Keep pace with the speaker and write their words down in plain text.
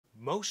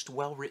Most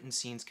well-written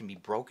scenes can be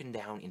broken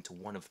down into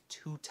one of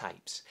two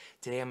types.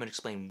 Today I'm going to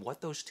explain what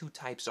those two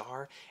types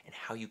are and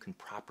how you can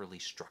properly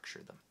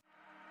structure them.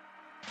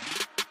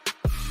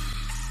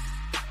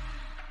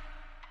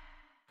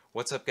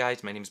 What's up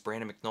guys, my name is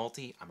Brandon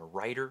McNulty. I'm a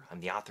writer,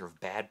 I'm the author of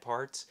Bad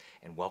Parts,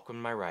 and welcome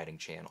to my writing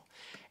channel.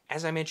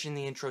 As I mentioned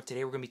in the intro,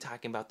 today we're going to be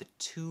talking about the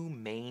two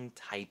main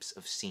types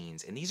of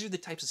scenes. And these are the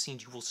types of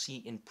scenes you will see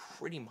in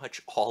pretty much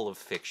all of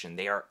fiction.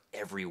 They are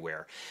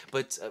everywhere.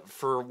 But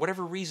for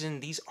whatever reason,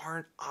 these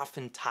aren't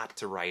often taught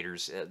to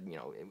writers,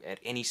 at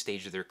any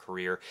stage of their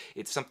career.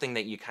 It's something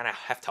that you kind of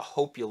have to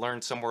hope you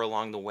learn somewhere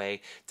along the way.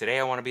 Today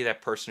I want to be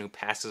that person who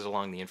passes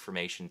along the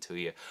information to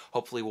you.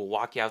 Hopefully we'll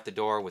walk you out the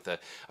door with a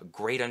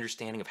great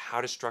understanding of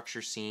how to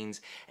structure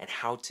scenes and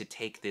how to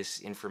take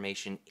this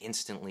information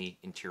instantly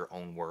into your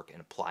own work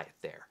and apply it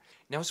there.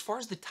 Now, as far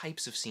as the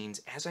types of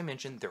scenes, as I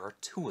mentioned, there are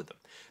two of them.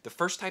 The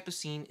first type of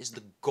scene is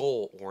the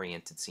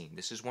goal-oriented scene.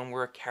 This is one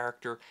where a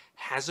character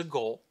has a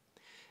goal,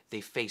 they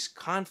face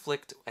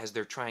conflict as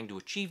they're trying to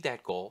achieve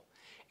that goal,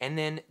 and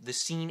then the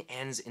scene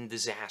ends in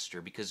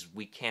disaster because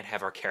we can't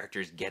have our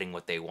characters getting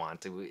what they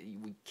want.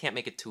 We can't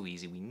make it too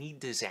easy. We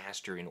need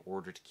disaster in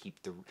order to keep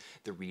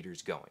the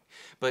readers going.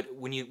 But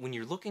when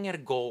you're looking at a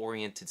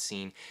goal-oriented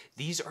scene,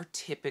 these are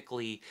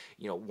typically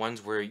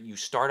ones where you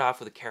start off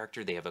with a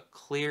character, they have a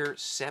clear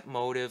set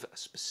motive, a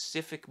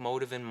specific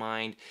motive in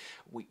mind.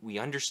 We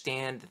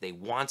understand that they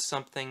want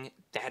something,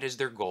 that is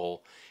their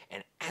goal,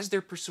 and as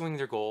they're pursuing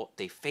their goal,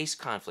 they face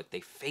conflict,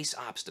 they face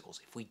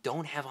obstacles. If we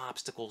don't have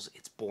obstacles,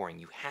 it's boring.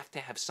 You have to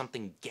have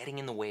something getting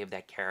in the way of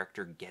that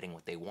character getting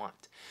what they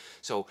want.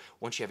 So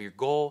once you have your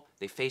goal,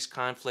 they face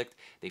conflict,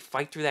 they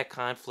fight through that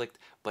conflict,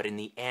 but in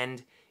the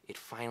end, it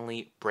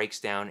finally breaks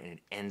down and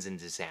it ends in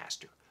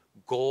disaster.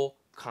 Goal,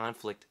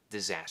 conflict,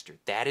 disaster.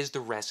 That is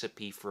the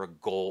recipe for a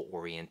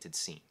goal-oriented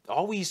scene.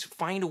 Always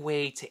find a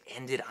way to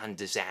end it on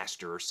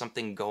disaster or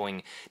something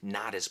going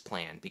not as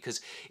planned,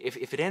 because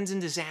if it ends in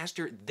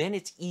disaster, then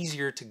it's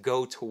easier to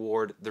go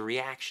toward the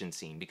reaction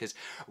scene, because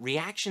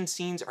reaction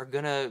scenes are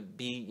gonna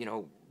be,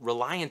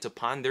 reliant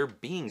upon there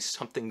being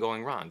something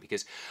going wrong,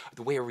 because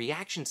the way a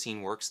reaction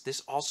scene works,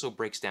 this also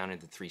breaks down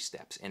into three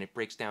steps, and it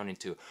breaks down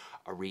into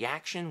a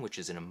reaction, which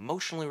is an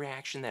emotional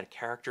reaction that a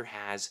character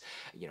has,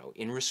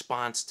 in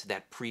response to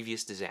that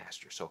previous disaster.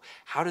 So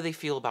how do they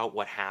feel about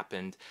what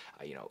happened?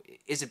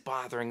 Is it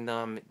bothering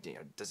them?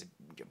 Does it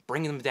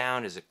bring them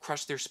down? Does it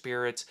crush their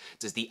spirits?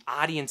 Is the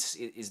audience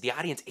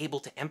able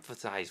to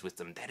empathize with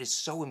them? That is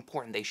so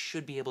important. They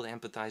should be able to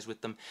empathize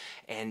with them,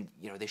 and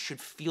they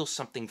should feel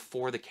something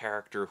for the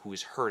character who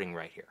is hurting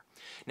right here.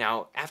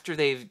 Now, after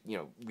they've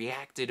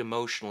reacted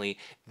emotionally,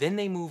 then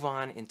they move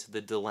on into the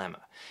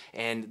dilemma.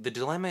 And the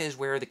dilemma is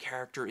where the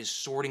character is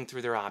sorting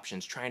through their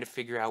options, trying to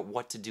figure out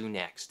what to do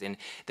next. And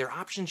their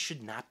options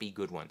should not be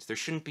good ones. There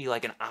shouldn't be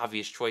like an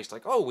obvious choice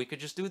like, oh, we could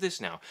just do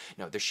this now.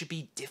 No, there should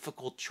be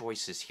difficult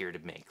choices here to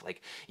make.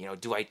 Like,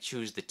 do I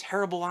choose the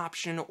terrible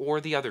option or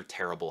the other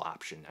terrible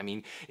option? I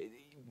mean,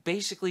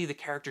 basically the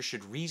character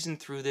should reason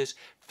through this,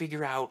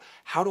 figure out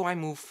how do I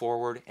move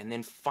forward, and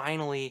then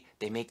finally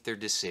they make their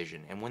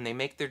decision. And when they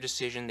make their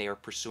decision, they are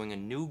pursuing a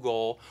new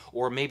goal,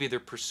 or maybe they're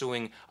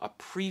pursuing a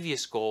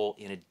previous goal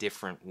in a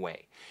different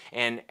way.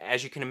 And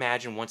as you can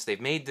imagine, once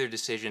they've made their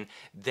decision,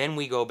 then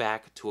we go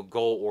back to a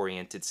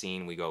goal-oriented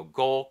scene. We go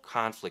goal,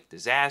 conflict,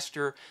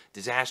 disaster.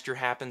 Disaster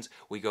happens.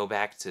 We go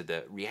back to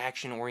the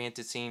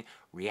reaction-oriented scene.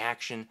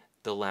 Reaction,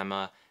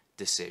 dilemma,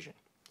 decision.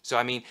 So,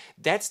 I mean,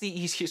 that's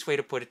the easiest way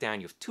to put it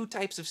down. You have two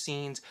types of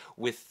scenes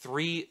with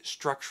three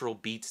structural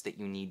beats that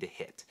you need to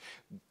hit.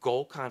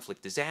 Goal,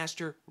 conflict,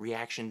 disaster,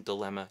 reaction,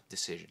 dilemma,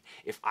 decision.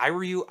 If I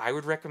were you, I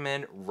would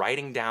recommend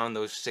writing down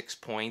those 6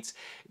 points.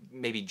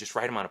 Maybe just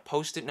write them on a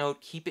Post-it note,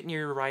 keep it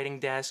near your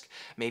writing desk,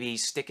 maybe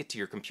stick it to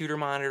your computer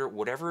monitor,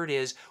 whatever it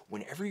is.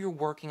 Whenever you're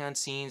working on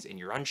scenes and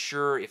you're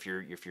unsure if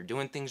you're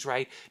doing things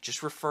right,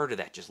 just refer to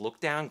that. Just look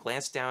down,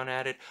 glance down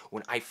at it.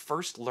 When I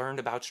first learned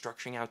about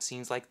structuring out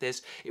scenes like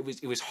this, it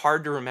was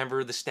hard to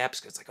remember the steps,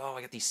 because it's like, oh,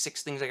 I got these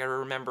 6 things I got to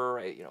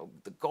remember,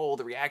 the goal,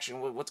 the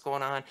reaction, what's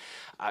going on.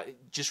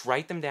 Just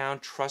write them down.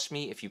 Trust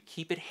me, if you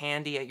keep it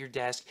handy at your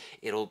desk,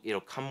 it'll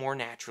come more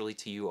naturally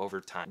to you over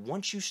time.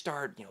 Once you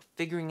start,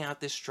 figuring out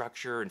this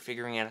structure and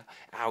figuring out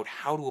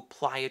how to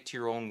apply it to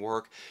your own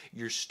work,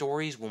 your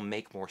stories will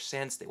make more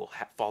sense. They will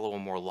follow a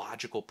more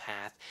logical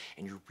path,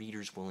 and your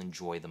readers will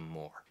enjoy them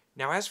more.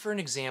 Now, as for an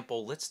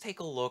example, let's take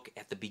a look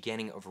at the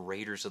beginning of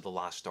Raiders of the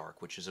Lost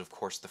Ark, which is, of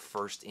course, the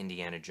first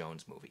Indiana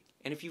Jones movie.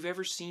 And if you've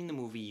ever seen the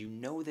movie, you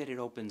know that it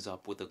opens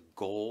up with a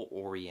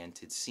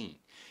goal-oriented scene.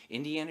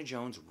 Indiana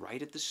Jones,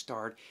 right at the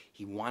start,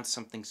 he wants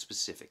something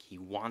specific. He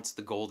wants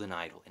the golden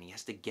idol, and he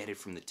has to get it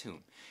from the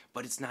tomb.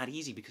 But it's not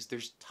easy because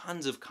there's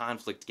tons of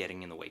conflict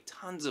getting in the way,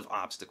 tons of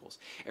obstacles.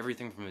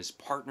 Everything from his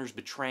partners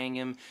betraying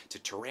him, to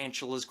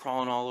tarantulas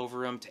crawling all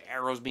over him, to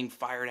arrows being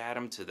fired at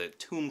him, to the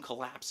tomb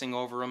collapsing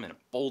over him, and a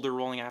boulder boulder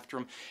rolling after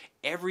him.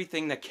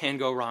 Everything that can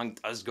go wrong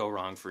does go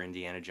wrong for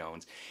Indiana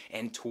Jones.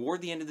 And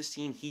toward the end of the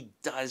scene, he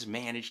does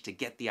manage to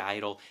get the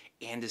idol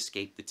and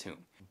escape the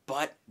tomb.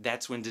 But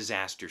that's when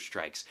disaster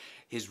strikes.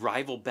 His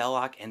rival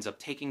Belloc ends up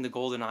taking the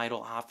golden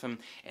idol off him,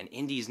 and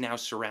Indy is now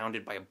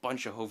surrounded by a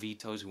bunch of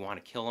Jovitos who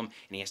want to kill him,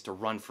 and he has to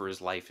run for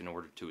his life in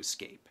order to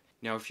escape.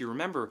 Now, if you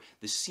remember,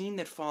 the scene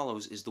that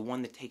follows is the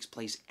one that takes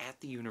place at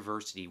the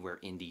university where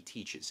Indy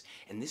teaches.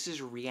 And this is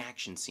a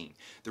reaction scene.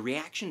 The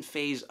reaction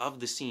phase of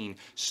the scene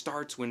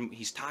starts when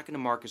he's talking to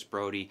Marcus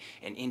Brody,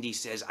 and Indy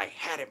says, "I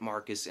had it,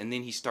 Marcus," and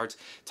then he starts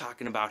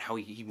talking about how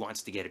he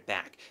wants to get it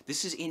back.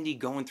 This is Indy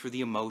going through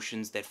the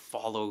emotions that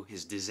follow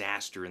his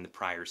disaster in the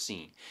prior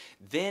scene.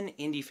 Then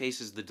Indy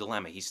faces the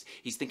dilemma. He's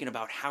thinking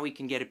about how he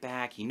can get it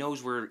back. He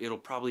knows where it'll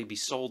probably be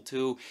sold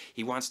to.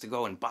 He wants to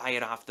go and buy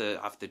it off the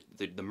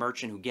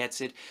merchant who gets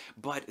it,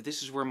 but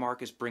this is where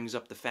Marcus brings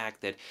up the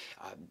fact that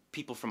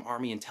people from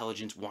Army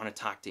intelligence want to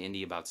talk to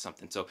Indy about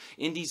something. So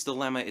Indy's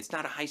dilemma, it's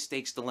not a high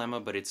stakes dilemma,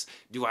 but it's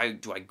do I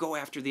go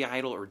after the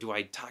idol or do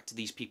I talk to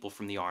these people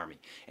from the Army?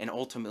 And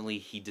ultimately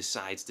he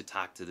decides to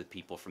talk to the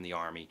people from the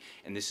Army,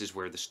 and this is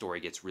where the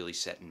story gets really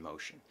set in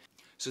motion.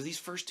 So these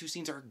first two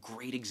scenes are a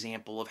great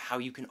example of how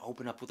you can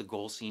open up with a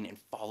goal scene and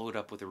follow it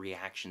up with a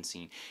reaction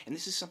scene. And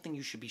this is something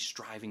you should be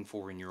striving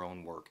for in your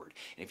own work. And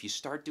if you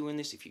start doing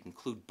this, if you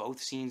include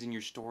both scenes in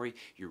your story,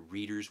 your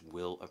readers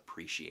will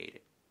appreciate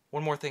it.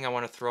 One more thing I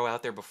want to throw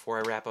out there before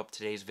I wrap up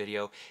today's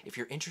video. If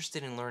you're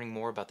interested in learning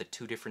more about the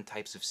two different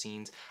types of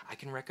scenes, I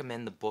can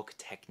recommend the book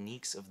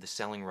Techniques of the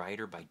Selling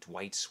Writer by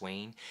Dwight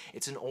Swain.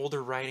 It's an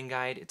older writing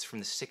guide. It's from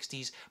the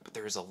 60s, but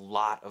there's a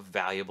lot of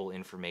valuable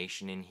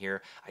information in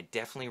here. I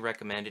definitely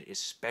recommend it,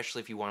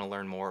 especially if you want to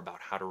learn more about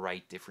how to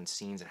write different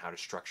scenes and how to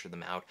structure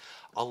them out.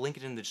 I'll link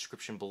it in the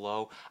description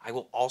below. I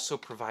will also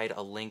provide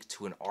a link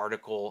to an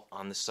article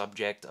on the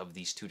subject of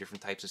these two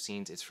different types of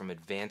scenes. It's from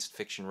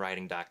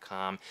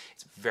advancedfictionwriting.com.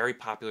 It's a very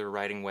popular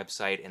writing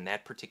website, and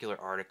that particular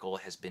article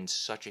has been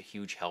such a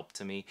huge help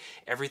to me.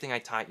 Everything I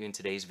taught you in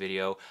today's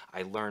video,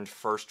 I learned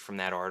first from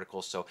that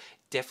article, so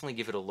definitely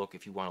give it a look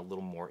if you want a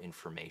little more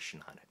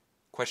information on it.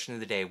 Question of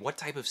the day, what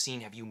type of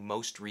scene have you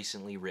most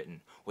recently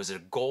written? Was it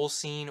a goal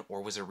scene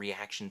or was it a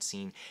reaction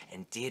scene?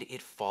 And did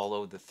it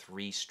follow the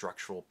 3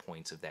 structural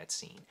points of that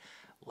scene?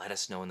 Let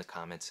us know in the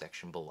comments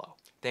section below.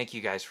 Thank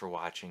you guys for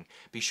watching.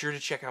 Be sure to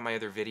check out my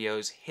other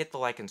videos. Hit the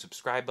like and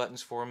subscribe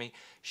buttons for me.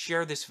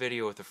 Share this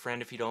video with a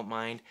friend if you don't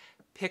mind.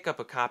 Pick up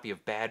a copy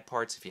of Bad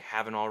Parts if you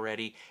haven't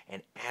already.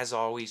 And as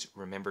always,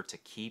 remember to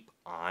keep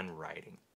on writing.